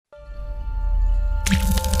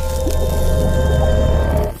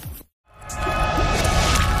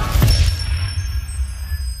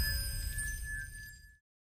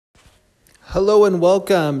Hello and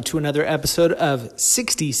welcome to another episode of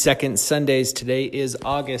 60 Second Sundays. Today is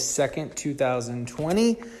August 2nd,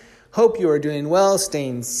 2020. Hope you are doing well,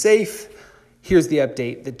 staying safe. Here's the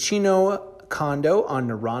update. The Chino condo on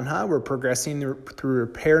Naranja, we're progressing through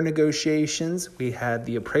repair negotiations. We had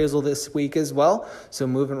the appraisal this week as well, so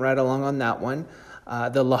moving right along on that one.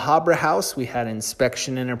 The La Habra house, we had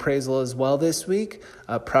inspection and appraisal as well this week.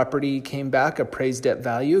 Property came back, appraised at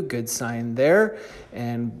value, good sign there.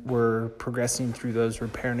 And we're progressing through those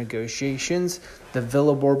repair negotiations. The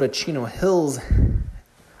Villa Borba Chino Hills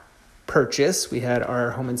purchase, we had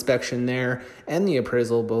our home inspection there and the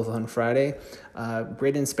appraisal both on Friday.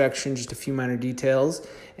 Great inspection, just a few minor details,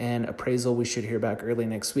 and appraisal we should hear back early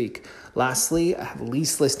next week. Lastly, I have a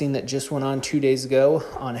lease listing that just went on 2 days ago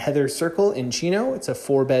on Heather Circle in Chino. It's a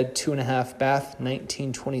 4-bed, 2.5 bath,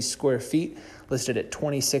 1920 square feet, listed at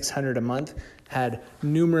 $2,600 a month. Had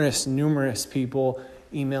numerous people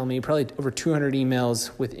email me, probably over 200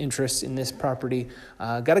 emails with interest in this property.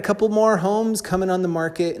 Got a couple more homes coming on the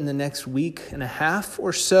market in the next week and a half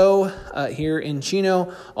or so here in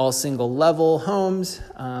Chino, all single level homes.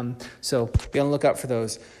 So be on the lookout for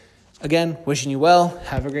those. Again, wishing you well.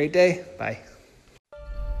 Have a great day. Bye.